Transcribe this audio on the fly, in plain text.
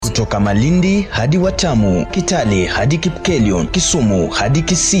kutoka Malindi hadi Watamu, Kitale hadi Kipkelion, Kisumu hadi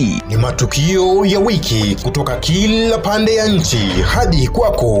Kisii. Ni matukio ya wiki kutoka kila pande ya nchi hadi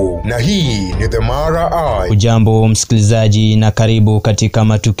kwako, na hii ni The Mara Eye. Ujambo msikilizaji na karibu katika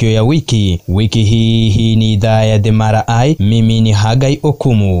matukio ya wiki. Wiki hii ni idhaa ya The Mara Eye. Mimi ni Hagai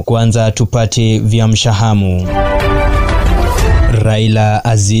Okumu. Kwanza tupate viamshahamu. Raila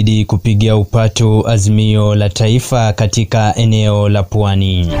azidi kupigia upato azimio la taifa katika eneo la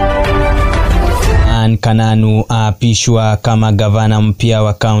Pwani. Kananu aapishwa kama gavana mpya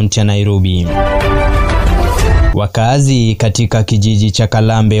wa kaunti ya Nairobi. Wakazi katika kijiji cha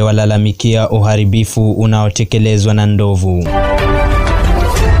Kalambe walalamikia uharibifu unaotekelezwa na ndovu.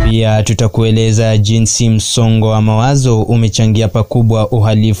 Pia tutakueleza jinsi msongo wa mawazo umechangia pakubwa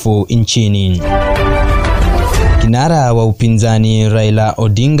uhalifu nchini. Kinara wa upinzani Raila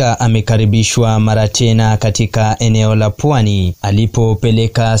Odinga amekaribishwa mara tena katika eneo la Pwani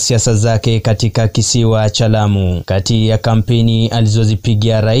alipopeleka siasa zake katika kisiwa cha Lamu. Kati ya kampeni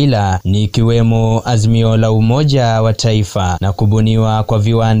alizozipigia Raila ni kiwemo azimio la umoja wa taifa na kubuniwa kwa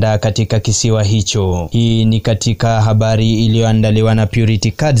viwanda katika kisiwa hicho. Hii ni katika habari iliyoandaliwa na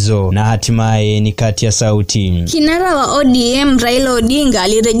Purity Kadzo na hatimaye ni kati ya sauti. Kinara wa ODM Raila Odinga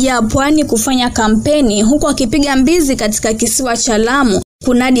alirejea Pwani kufanya kampeni huku akipiga mbizi katika kisiwa cha Lamu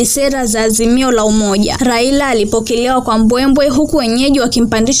kunadi sera za azimio la umoja. Raila alipokelewa kwa mbwembwe huku wenyeji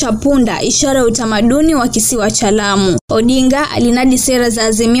wakimpandisha punda, ishara ya utamaduni wa kisiwa cha Lamu. Odinga alinadi sera za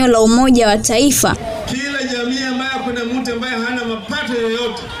azimio la umoja wa taifa. Kila jamii ambayo kuna mtu ambaye hana mapato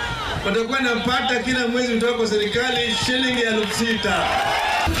yoyote watakuwa wanapata kila mwezi kutoka kwa serikali shilingi 6,000.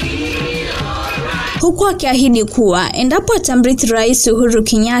 Huku akiahidi kuwa endapo atamrithi Rais Uhuru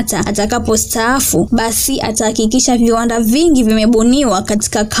Kenyatta atakapostaafu, basi atahakikisha viwanda vingi vimebuniwa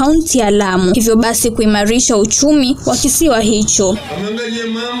katika kaunti ya Lamu, hivyo basi kuimarisha uchumi wa kisiwa hicho. Wameongea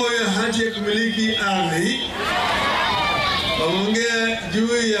mambo ya haki ya kumiliki ardhi, wameongea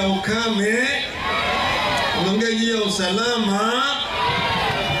juu ya ukame, wameongea juu ya usalama,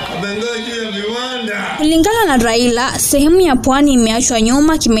 juu ya viwanda. Kulingana na Raila, sehemu ya Pwani imeachwa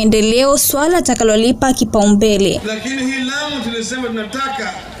nyuma kimaendeleo, swala atakalolipa kipaumbele. Lakini hii Lamu tunasema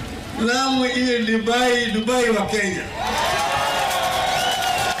tunataka Lamu iwe Dubai wa Kenya.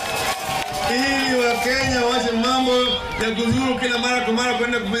 Ili wa Kenya wache mambo ya kuzuru kila mara kwa mara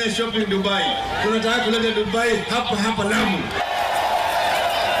kwenda kufanya shopping Dubai. Tunataka kuleta Dubai hapa Lamu.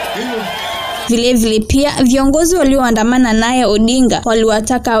 Vile pia viongozi walioandamana naye Odinga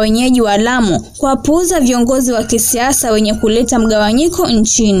waliwataka wenyeji wa Lamu kuwapuuza viongozi wa kisiasa wenye kuleta mgawanyiko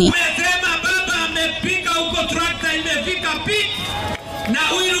nchini. Umesema baba amepiga huko, trakta imefika pik na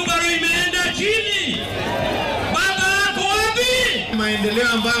wheelbarrow imeenda chini. Baba wako wapi? Maendeleo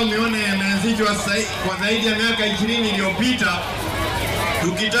ambayo umeona yameanzishwa kwa zaidi ya miaka 20 iliyopita,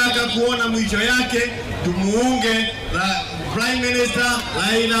 tukitaka kuona mwisho yake tumuunge na Prime Minister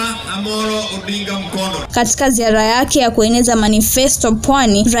Raila Amolo Odinga mkono. Katika ziara yake ya kueneza manifesto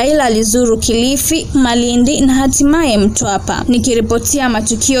Pwani, Raila alizuru Kilifi, Malindi na hatimaye Mtwapa. Nikiripotia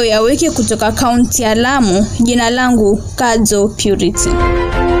matukio ya wiki kutoka kaunti ya Lamu, jina langu Kadzo Purity.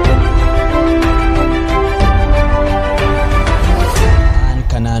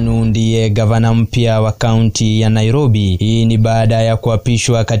 Kananu ndiye gavana mpya wa kaunti ya Nairobi. Hii ni baada ya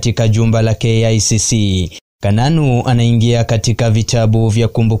kuapishwa katika jumba la KICC. Kananu anaingia katika vitabu vya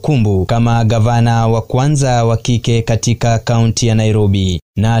kumbukumbu kama gavana wa kwanza wa kike katika kaunti ya Nairobi,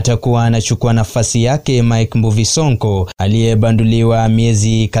 na atakuwa anachukua nafasi yake Mike Mbuvi Sonko aliyebanduliwa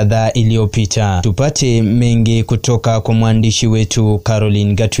miezi kadhaa iliyopita. Tupate mengi kutoka kwa mwandishi wetu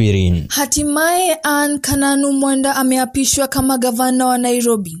Caroline Gatwirin. Hatimaye Kananu Mwenda ameapishwa kama gavana wa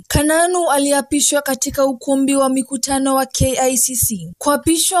Nairobi. Kananu aliapishwa katika ukumbi wa mikutano wa KICC.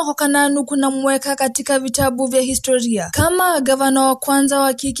 Kuapishwa kwa Kananu kunamweka katika vitabu vya historia kama gavana wa kwanza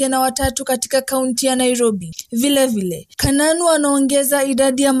wa kike na watatu katika kaunti ya Nairobi. Vile Kananu anaongeza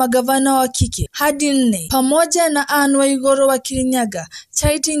idadi ya magavana wa kike hadi 4 pamoja na Anne Waiguru wa Kirinyaga,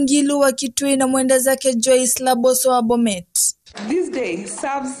 Charity Ngilu wa Kitui na mwenda zake Joyce Laboso wa Bomet. This day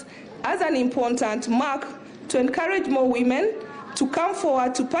serves as an important mark to encourage more women to come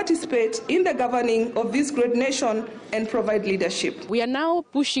forward to participate in the governing of this great nation and provide leadership. We are now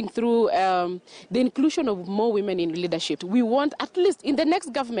pushing through the inclusion of more women in leadership. We want at least in the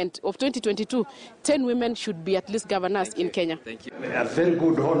next government of 2022, 10 women should be at least governors in Kenya. Thank you. A very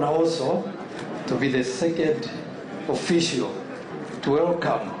good honor also to be the second official to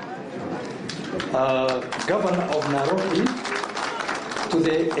welcome Governor of Nairobi to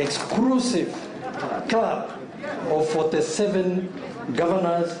the exclusive club of 47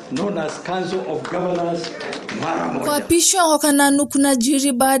 governors known as Council of Governors mara moja. Kuapishwa kwa Kananu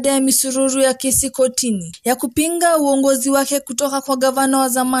kunajiri baada ya misururu ya kesi kotini ya kupinga uongozi wake kutoka kwa gavana wa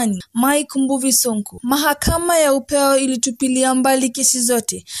zamani Mike Mbuvi Sonko. Mahakama ya upeo ilitupilia mbali kesi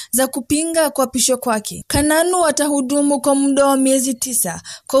zote za kupinga kuapishwa kwake. Kananu atahudumu kwa muda wa miezi 9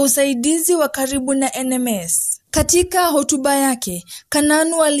 kwa usaidizi wa karibu na NMS. Katika hotuba yake,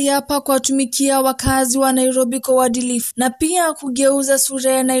 Kananu aliapa kuwatumikia wakazi wa Nairobi kwa uadilifu na pia kugeuza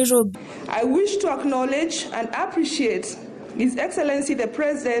sura ya Nairobi. I wish to acknowledge and appreciate His Excellency the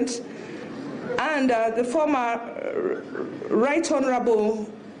President and the former Right Honorable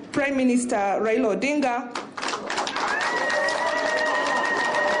Prime Minister Raila Odinga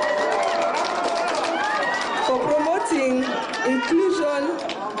for promoting inclusion,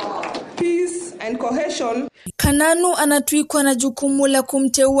 peace and cohesion. Kananu anatwikwa na jukumu la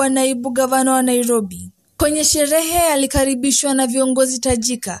kumteua naibu gavana wa Nairobi. Kwenye sherehe alikaribishwa na viongozi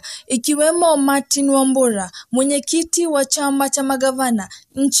tajika ikiwemo Martin Wambora, mwenyekiti wa chama cha magavana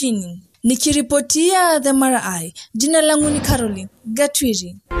nchini. Nikiripotia The Mara Eye, jina langu ni Caroline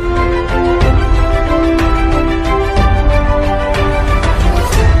Gatwiri.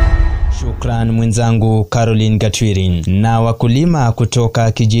 Shukran mwenzangu Caroline Gatwiri. Na wakulima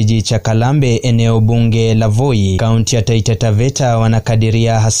kutoka kijiji cha Kalambe, eneo bunge la Voi, kaunti ya Taita Taveta,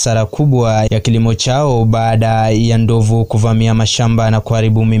 wanakadiria hasara kubwa ya kilimo chao baada ya ndovu kuvamia mashamba na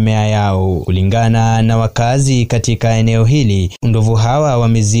kuharibu mimea yao. Kulingana na wakazi katika eneo hili, ndovu hawa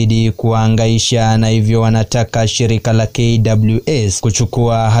wamezidi kuhangaisha na hivyo wanataka shirika la KWS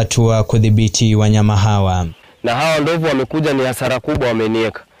kuchukua hatua kudhibiti wanyama hawa. Na hawa ndovu wamekuja ni hasara kubwa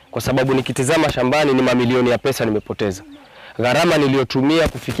wamenieka. Kwa sababu nikitizama shambani ni mamilioni ya pesa nimepoteza. Gharama niliyotumia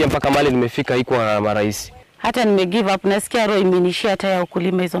kufikia mpaka mali nimefika iko gharama rahisi. Hata nime give up, nasikia roho imenishia hata ya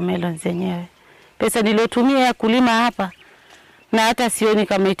kulima hizo melon zenyewe. Pesa niliyotumia ya kulima hapa na hata sioni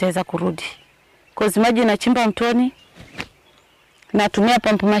kama itaweza kurudi. Cause maji nachimba mtoni, natumia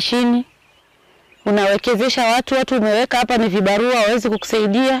pump machine, unawekezesha watu umeweka hapa ni vibarua waweze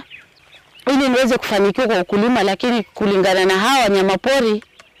kukusaidia ili niweze kufanikiwa kwa ukulima, lakini kulingana na hawa wanyama pori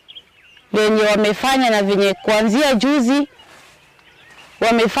wenye wamefanya na venye kuanzia juzi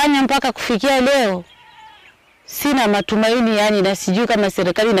wamefanya mpaka kufikia leo, sina matumaini yani, na sijui kama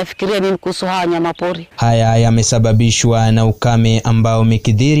serikali inafikiria nini kuhusu hawa wanyama pori. Haya yamesababishwa na ukame ambao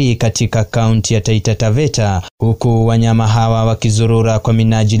umekithiri katika kaunti ya Taita Taveta, huku wanyama hawa wakizurura kwa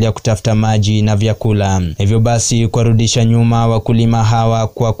minajili ya kutafuta maji na vyakula. Hivyo basi kuwarudisha nyuma wakulima hawa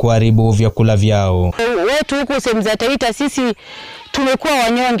kwa kuharibu vyakula vyao. Wetu huku sehemu za Taita sisi tumekuwa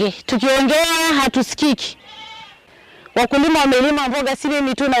wanyonge, tukiongea hatusikiki. Wakulima wamelima mboga, si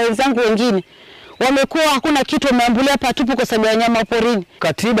mimi tu na wenzangu wengine wamekuwa hakuna kitu wameambulia patupu kwa sababu ya wanyama porini.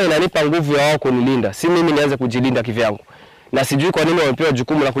 Katiba inanipa nguvu ya wao kunilinda, si mimi nianze kujilinda kivyangu. Na sijui kwa nini wamepewa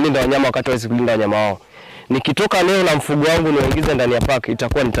jukumu la kulinda wanyama wakati hawezi kulinda wanyama wao. Nikitoka leo na mfugo wangu niwaingize ndani ya park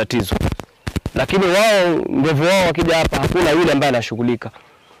itakuwa ni tatizo. Lakini wao ndovu wao wakija hapa hakuna yule ambaye anashughulika.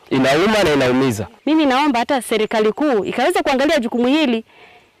 Inauma na inaumiza. Mimi naomba hata serikali kuu ikaweza kuangalia jukumu hili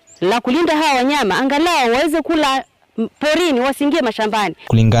la kulinda hawa wanyama, angalau waweze kula porini wasiingie mashambani.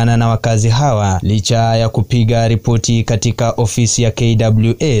 Kulingana na wakazi hawa, licha ya kupiga ripoti katika ofisi ya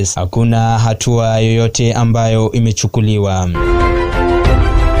KWS, hakuna hatua yoyote ambayo imechukuliwa.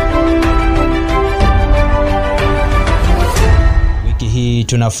 Wiki hii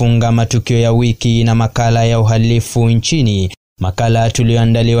tunafunga matukio ya wiki na makala ya uhalifu nchini. Makala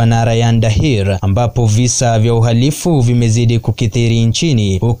tulioandaliwa na Ryan Dahir, ambapo visa vya uhalifu vimezidi kukithiri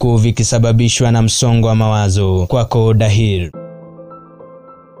nchini huku vikisababishwa na msongo wa mawazo. Kwako Dahir.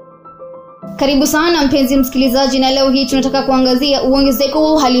 Karibu sana mpenzi msikilizaji, na leo hii tunataka kuangazia uongezeko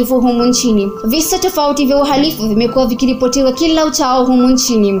wa uhalifu humu nchini. Visa tofauti vya uhalifu vimekuwa vikiripotiwa kila uchao humu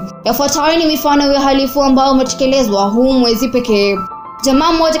nchini. Yafuatayo ni mifano ya uhalifu ambao umetekelezwa huu mwezi pekee.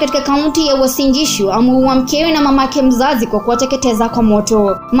 Jamaa mmoja katika kaunti ya Uasin Gishu ameua mkewe na mamake mzazi kwa kuwateketeza kwa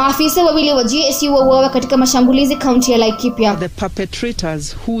moto. Maafisa wawili wa GSU wauawa katika mashambulizi kaunti ya Laikipia. The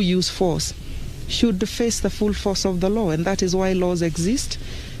perpetrators who use force should face the full force of the law, and that is why laws exist,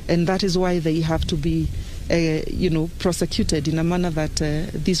 and that is why they have to be prosecuted in a manner that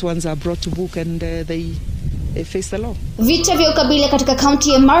these ones are brought to book and they face the law. Vita vya ukabila katika kaunti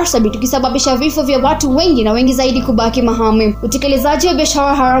ya Marsabit tukisababisha vifo vya watu wengi na wengi zaidi kubaki mahame. Utekelezaji wa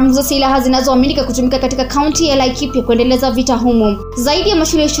biashara haramu za silaha zinazoaminika kutumika katika kaunti ya Laikipia kuendeleza vita humo. Zaidi ya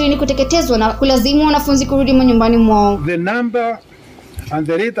mashule 20 kuteketezwa na kulazimu wanafunzi kurudi manyumbani mwao. The number and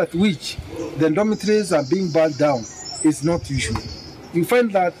the rate at which the dormitories are being burned down is not usual. You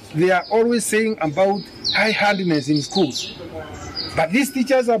find that they are always saying about high-handedness in schools. But these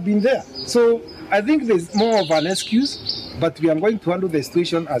teachers have been there. So I think there's more of an excuse but we are going to handle the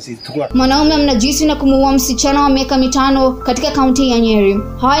situation as it works. Mwanaume mnajisi na kumuua msichana wa miaka 5 katika kaunti ya Nyeri.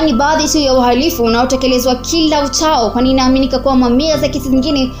 Haya ni baadhi tu ya uhalifu unaotekelezwa kila uchao, kwani inaaminika kuwa mamia za kesi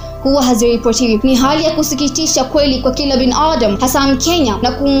zingine huwa haziripotiwi. Ni hali ya kusikitisha kweli kwa kila binadamu, hasa Mkenya,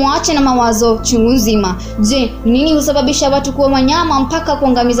 na kumwacha na mawazo chungu nzima. Je, nini husababisha watu kuwa wanyama mpaka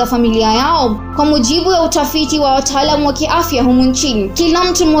kuangamiza familia yao? Kwa mujibu ya utafiti wa wataalamu wa kiafya humu nchini, kila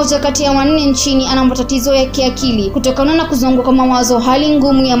mtu mmoja kati ya 4 nchini ana matatizo ya kiakili kutokana na kuzongwa kwa mawazo, hali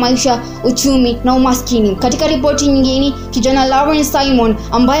ngumu ya maisha, uchumi na umaskini. Katika ripoti nyingine, kijana Lawrence Simon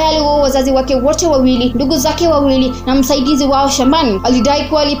ambaye aliua wazazi wake wote wawili, ndugu zake wawili na msaidizi wao shambani, alidai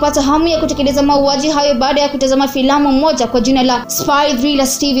kuwa alipata hamu ya kutekeleza mauaji hayo baada ya kutazama filamu moja kwa jina la Spy Thriller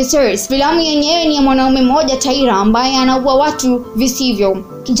Stevie Sears. Filamu yenyewe ni ya mwanaume mmoja Taira ambaye anaua watu visivyo.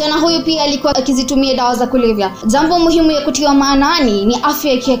 Kijana huyu pia alikuwa akizitumia dawa za kulevya. Jambo muhimu ya kutiwa maanani ni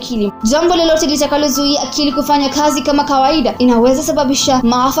afya ya kiakili. Jambo lolote litakalozuia akili kufanya kazi kama kawaida inaweza sababisha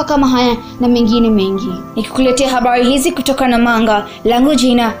maafa kama haya na mengine mengi. Nikikuletea habari hizi kutoka Namanga, langu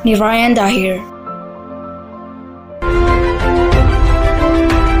jina ni Ryan Dahir.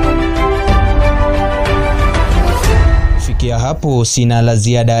 Kufikia hapo sina la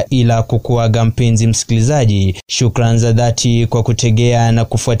ziada ila kukuaga mpenzi msikilizaji. Shukrani za dhati kwa kutegea na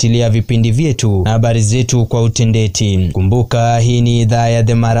kufuatilia vipindi vyetu na habari zetu kwa utendeti. Kumbuka hii ni idhaa ya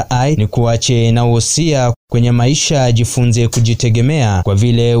The Mara I, ni kuache na wosia kwenye maisha, jifunze kujitegemea, kwa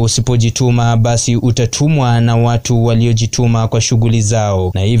vile usipojituma basi utatumwa na watu waliojituma kwa shughuli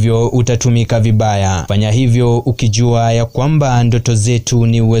zao, na hivyo utatumika vibaya. Fanya hivyo ukijua ya kwamba ndoto zetu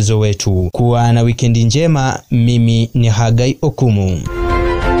ni uwezo wetu. Kuwa na wikendi njema. Mimi ni Hagai Okumu.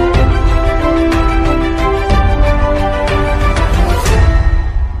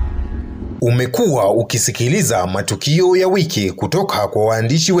 Umekuwa ukisikiliza matukio ya wiki kutoka kwa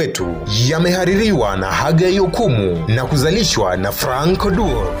waandishi wetu. Yamehaririwa na Hagai Okumu na kuzalishwa na Franco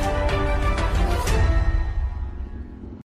Duo.